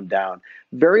they round down.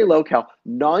 Very low cal,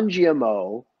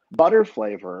 non-GMO, butter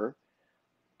flavor.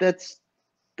 That's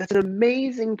an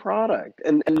amazing product.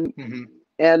 And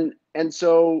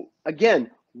so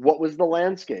again, what was the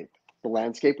landscape? the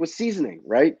landscape was seasoning,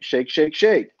 right? Shake, shake,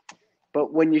 shake.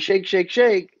 But when you shake, shake,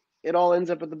 shake, it all ends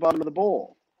up at the bottom of the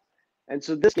bowl. And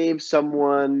so this gave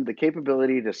someone the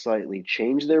capability to slightly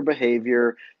change their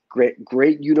behavior,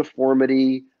 great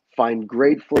uniformity, find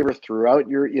great flavor throughout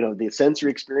your, the sensory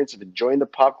experience of enjoying the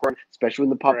popcorn, especially when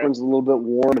the Right. popcorn's a little bit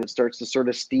warm and it starts to sort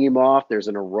of steam off. There's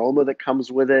an aroma that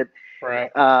comes with it.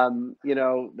 Right.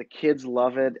 The kids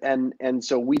love it. And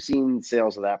so we've seen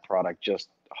sales of that product just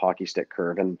hockey stick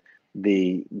curve. And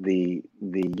the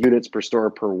units per store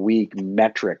per week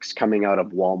metrics coming out of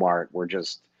Walmart were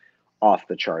just off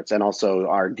the charts. And also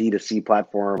our D2C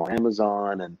platform on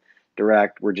Amazon and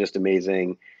Direct were just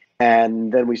amazing.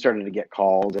 And then we started to get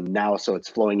calls, and now so it's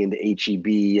flowing into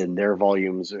HEB, and their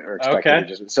volumes are expected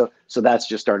to just so that's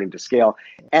just starting to scale.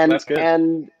 And That's good.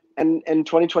 and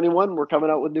 2021 we're coming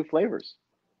out with new flavors.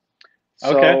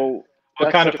 Okay. So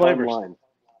What kind of flavors? line.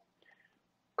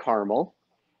 Caramel,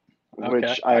 Okay,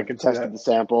 which I've tested the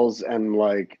samples, and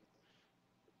like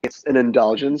it's an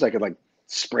indulgence. I could like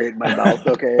spray it in my mouth.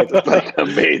 Okay, it's like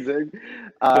amazing.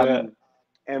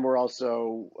 And we're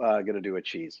also gonna do a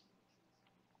cheese.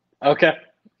 Okay,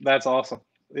 that's awesome.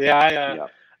 Yeah,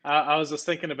 I was just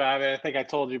thinking about it. I think I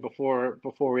told you before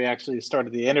we actually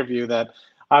started the interview that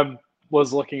I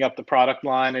was looking up the product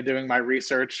line and doing my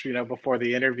research, before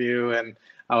the interview, and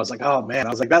I was like, oh man, I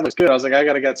was like, that looks good. I was like, I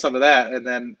got to get some of that, and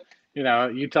then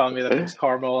you telling me that there's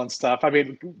caramel and stuff. I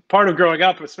mean, part of growing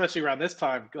up, especially around this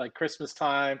time, like Christmas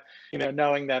time,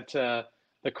 knowing that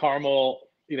the caramel,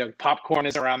 popcorn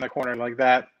is around the corner like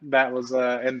that. That was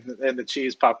and the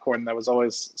cheese popcorn. That was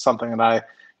always something that I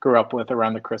grew up with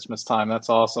around the Christmas time. That's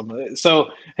awesome.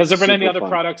 So, has there been any other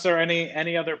products or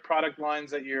any other product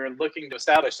lines that you're looking to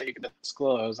establish that you can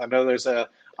disclose? I know there's a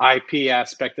IP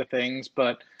aspect of things,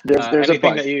 but there's anything a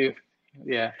bunch. that you,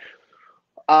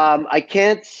 I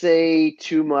can't say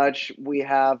too much. We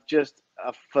have just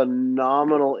a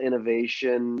phenomenal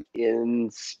innovation in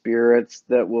spirits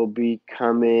that will be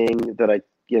coming that I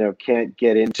can't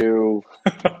get into.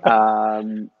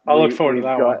 I'll look forward to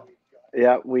that one.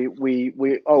 Yeah,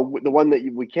 the one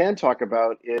that we can talk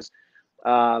about is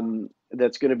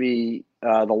that's going to be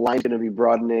the line's going to be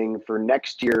broadening for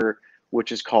next year,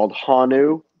 which is called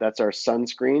Hanu. That's our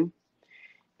sunscreen,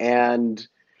 and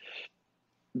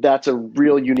that's a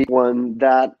real unique one.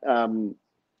 That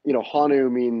Hanu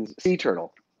means sea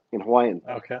turtle in Hawaiian.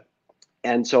 Okay.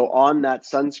 And so on that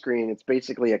sunscreen, it's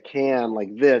basically a can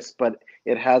like this, but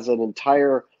it has an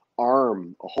entire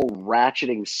arm, a whole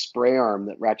ratcheting spray arm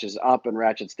that ratchets up and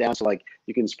ratchets down. So like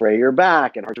you can spray your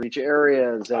back and hard to reach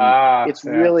areas. And it's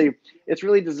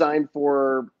really designed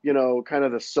for, kind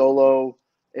of the solo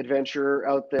adventurer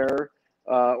out there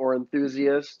or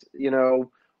enthusiast,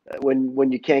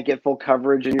 when you can't get full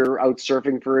coverage and you're out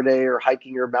surfing for a day or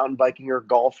hiking or mountain biking or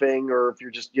golfing, or if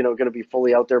you're just, going to be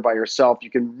fully out there by yourself,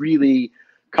 you can really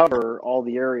cover all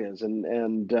the areas.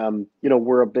 And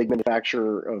we're a big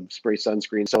manufacturer of spray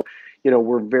sunscreen. So,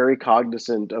 we're very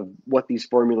cognizant of what these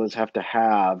formulas have to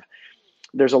have.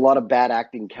 There's a lot of bad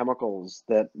acting chemicals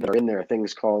that are in there,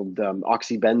 things called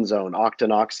oxybenzone,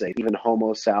 octinoxate, even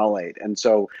homosalate. And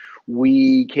so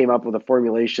we came up with a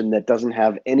formulation that doesn't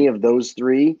have any of those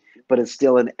three, but it's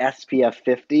still an SPF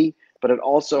 50, but it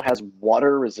also has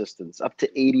water resistance up to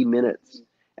 80 minutes.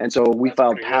 And so we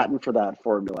filed patent for that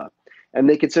formula. And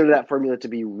they consider that formula to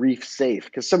be reef safe,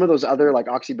 because some of those other like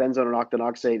oxybenzone and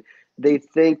octinoxate, they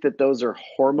think that those are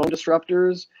hormone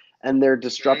disruptors, and they're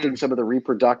disrupting some of the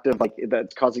reproductive, like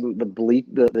that's causing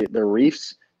the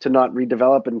reefs to not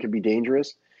redevelop and can be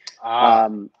dangerous.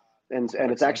 And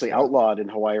it's actually outlawed in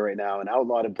Hawaii right now, and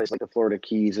outlawed in places like the Florida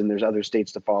Keys, and there's other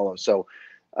states to follow. So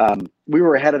we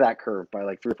were ahead of that curve by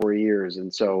like 3 or 4 years,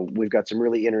 and so we've got some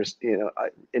really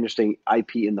interesting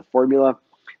IP in the formula,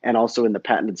 and also in the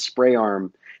patented spray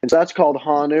arm. And so that's called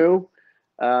Hanu.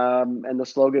 And the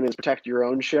slogan is "Protect your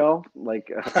own shell," like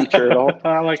a sea turtle.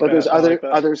 But there's other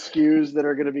SKUs that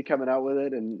are going to be coming out with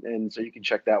it, and so you can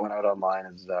check that one out online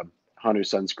as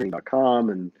hanusunscreen.com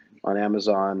and on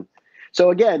Amazon.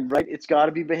 So again, right, it's got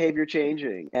to be behavior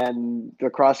changing and the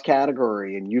cross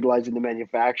category and utilizing the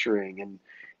manufacturing.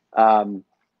 And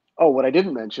what I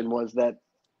didn't mention was that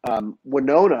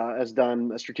Winona has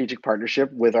done a strategic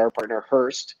partnership with our partner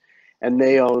Hearst. And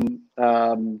they own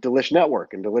Delish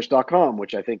Network and Delish.com,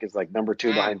 which I think is like number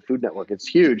 2 behind Food Network. It's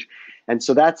huge. And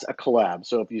so that's a collab.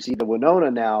 So if you see the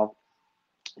Winona now,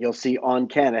 you'll see on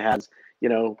can it has,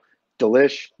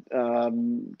 Delish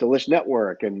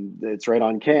Network, and it's right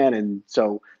on can. And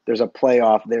so there's a play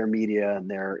off their media and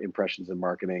their impressions and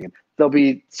marketing. And there'll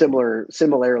be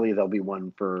similarly, there'll be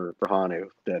one for Hanu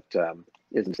that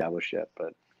isn't established yet.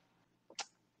 But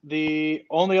The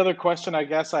only other question I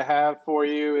guess I have for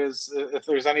you is if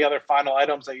there's any other final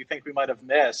items that you think we might have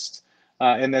missed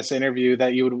in this interview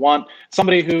that you would want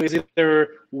somebody who is either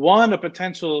one, a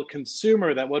potential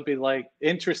consumer that would be like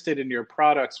interested in your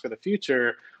products for the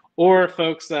future, or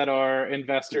folks that are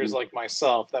investors like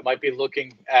myself that might be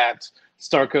looking at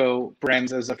Starco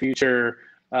Brands as a future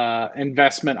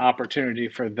investment opportunity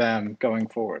for them going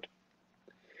forward.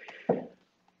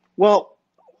 Well,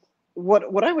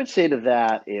 what I would say to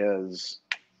that is,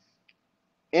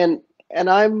 and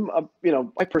I'm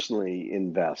I personally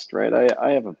invest, right?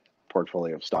 I have a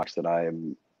portfolio of stocks that I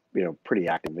am pretty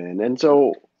active in, and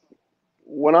so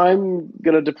when I'm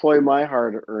going to deploy my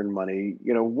hard-earned money,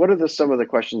 what are some of the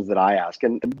questions that I ask?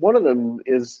 And one of them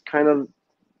is kind of,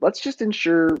 let's just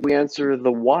ensure we answer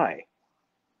the why.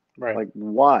 Right. Like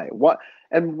why? What?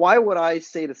 And why would I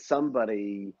say to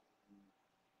somebody,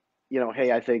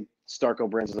 hey, I think Starco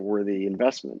Brands is a worthy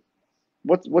investment?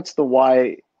 What's the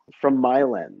why from my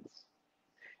lens?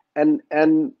 And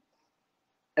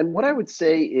what I would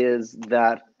say is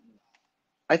that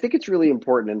I think it's really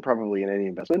important, and probably in any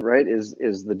investment, right, is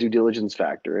the due diligence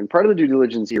factor. And part of the due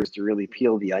diligence here is to really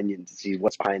peel the onion to see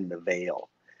what's behind the veil,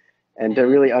 and to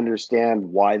really understand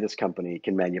why this company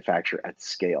can manufacture at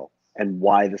scale, and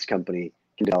why this company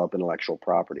can develop intellectual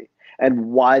property, and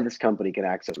why this company can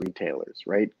access retailers,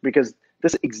 right? Because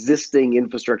this existing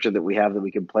infrastructure that we have that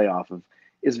we can play off of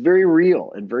is very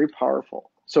real and very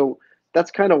powerful. So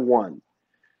that's kind of one.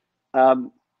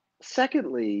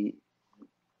 Secondly,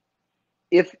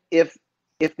 if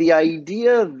the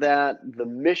idea that the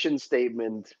mission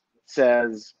statement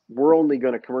says we're only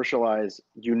going to commercialize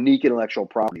unique intellectual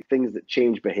property, things that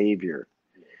change behavior.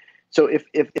 So if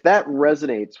that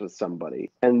resonates with somebody,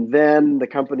 and then the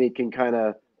company can kind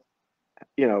of,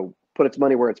 put its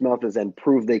money where its mouth is and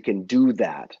prove they can do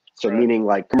that. So Right. Meaning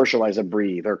like commercialize a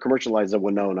Breathe, or commercialize a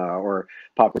Winona, or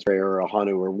popcorn spray, or a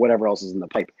Hanu, or whatever else is in the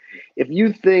pipe. If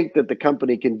you think that the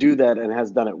company can do that and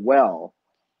has done it well,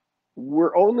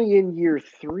 we're only in year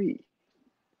 3.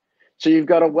 So you've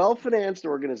got a well-financed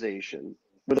organization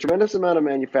with a tremendous amount of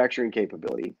manufacturing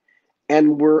capability,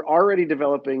 and we're already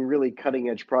developing really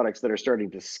cutting-edge products that are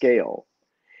starting to scale.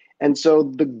 And so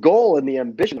the goal and the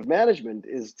ambition of management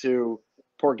is to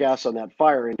pour gas on that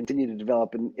fire and continue to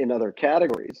develop in other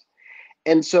categories.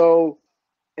 And so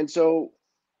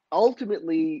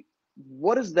ultimately,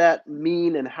 what does that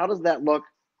mean, and how does that look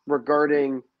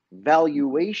regarding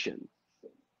valuation?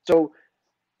 So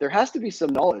there has to be some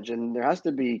knowledge, and there has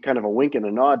to be kind of a wink and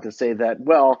a nod to say that,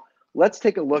 well, let's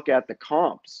take a look at the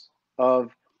comps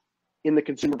of in the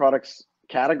consumer products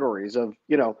categories of,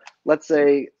 let's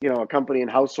say, a company in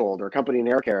household, or a company in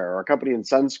air care, or a company in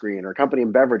sunscreen, or a company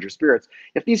in beverage or spirits.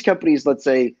 If these companies, let's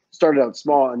say, started out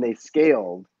small and they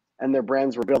scaled and their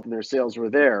brands were built and their sales were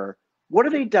there, what do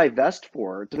they divest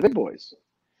for to the big boys?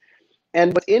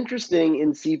 And what's interesting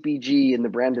in CPG in the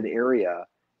branded area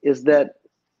is that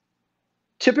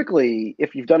typically,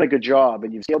 if you've done a good job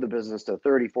and you've scaled the business to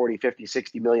 30, 40, 50,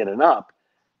 60 million and up,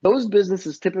 those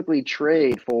businesses typically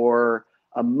trade for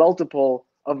a multiple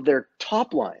of their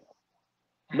top line,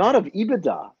 not of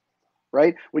EBITDA,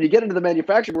 right? When you get into the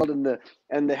manufacturing world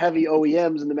and the heavy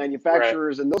OEMs and the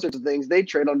manufacturers and those sorts of things, they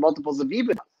trade on multiples of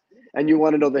EBITDA. And you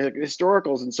want to know the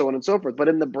historicals and so on and so forth. But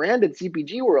in the branded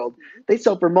CPG world, they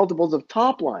sell for multiples of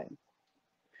top line.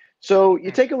 So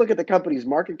you take a look at the company's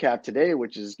market cap today,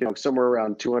 which is somewhere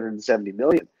around 270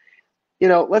 million.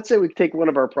 Let's say we take one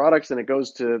of our products and it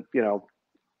goes to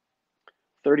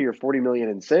 30 or 40 million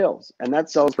in sales, and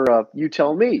that sells for you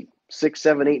tell me 6,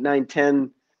 7, 8, 9,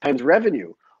 10 times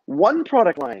revenue. One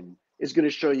product line is going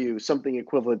to show you something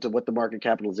equivalent to what the market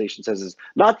capitalization says is,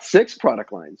 not 6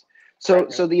 product lines. So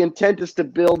the intent is to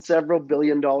build several $1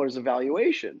 billion of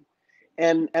valuation.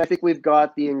 And I think we've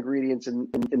got the ingredients in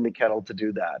the kettle to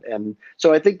do that. And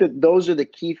so I think that those are the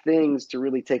key things to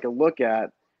really take a look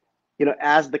at,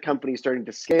 as the company is starting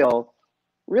to scale,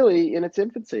 really in its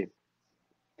infancy.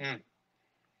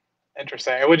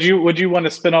 Interesting. Would you want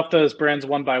to spin off those brands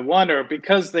one by one, or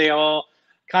because they all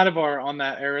kind of are on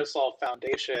that aerosol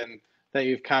foundation that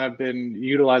you've kind of been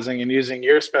utilizing and using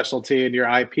your specialty and your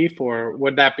IP for,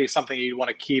 would that be something you want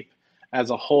to keep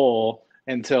as a whole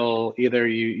until either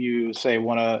you say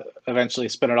want to eventually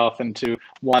spin it off into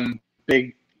one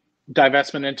big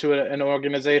divestment into an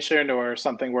organization, or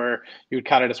something where you would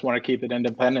kind of just want to keep it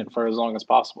independent for as long as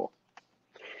possible?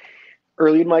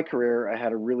 Early in my career, I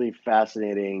had a really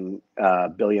fascinating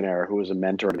billionaire who was a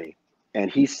mentor to me.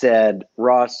 And he said,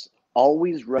 Ross,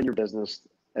 always run your business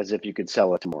as if you could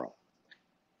sell it tomorrow.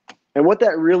 And what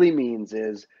that really means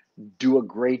is do a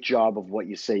great job of what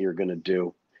you say you're going to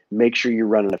do. make sure you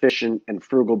run an efficient and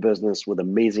frugal business with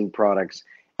amazing products,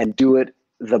 and do it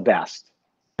the best,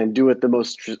 and do it the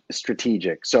most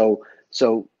strategic. So,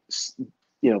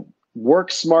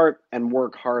 work smart and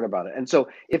work hard about it. And so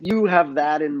if you have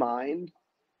that in mind,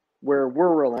 where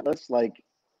we're relentless, like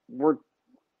we're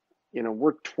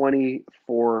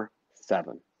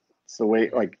 24/7. It's the way,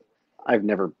 like, I've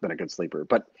never been a good sleeper,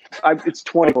 but it's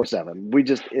 24/7.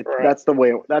 Right. That's the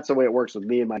way it works with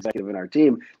me and my executive and our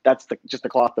team. That's just the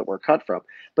cloth that we're cut from.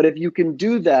 But if you can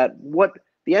do that, what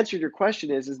the answer to your question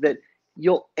is that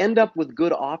you'll end up with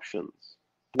good options.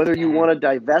 Whether you want to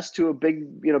divest to a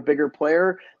bigger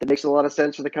player that makes a lot of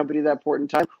sense for the company at that point in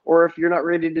time, or if you're not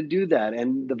ready to do that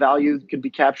and the value can be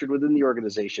captured within the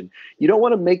organization. You don't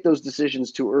want to make those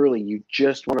decisions too early. You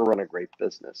just want to run a great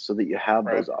business so that you have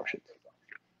those options.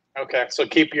 Okay, so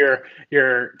keep your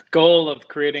goal of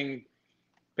creating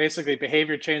basically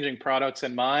behavior changing products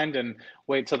in mind, and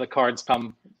wait till the cards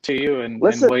come to you, and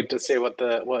wait to see what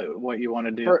you want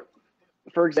to do.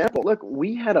 For example, look,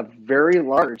 we had a very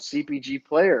large CPG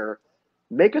player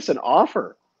make us an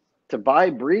offer to buy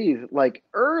Breathe like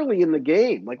early in the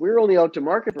game. Like, we were only out to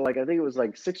market for I think it was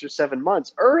 6 or 7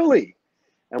 months early.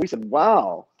 And we said,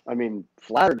 wow, I mean,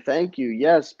 flattered, thank you,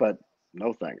 yes, but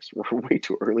no thanks. We're way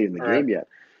too early in the game yet.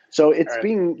 So it's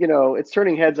being, it's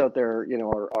turning heads out there,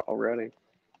 already.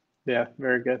 Yeah,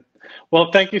 very good.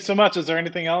 Well, thank you so much. Is there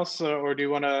anything else, or do you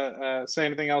want to say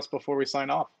anything else before we sign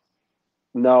off?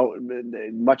 No,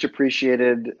 much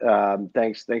appreciated.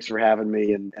 Thanks for having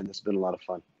me, and it's been a lot of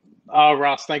fun.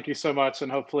 Ross, thank you so much, and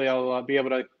hopefully I'll be able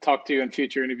to talk to you in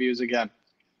future interviews again.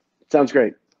 Sounds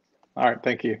great. All right,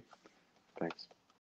 thank you. Thanks.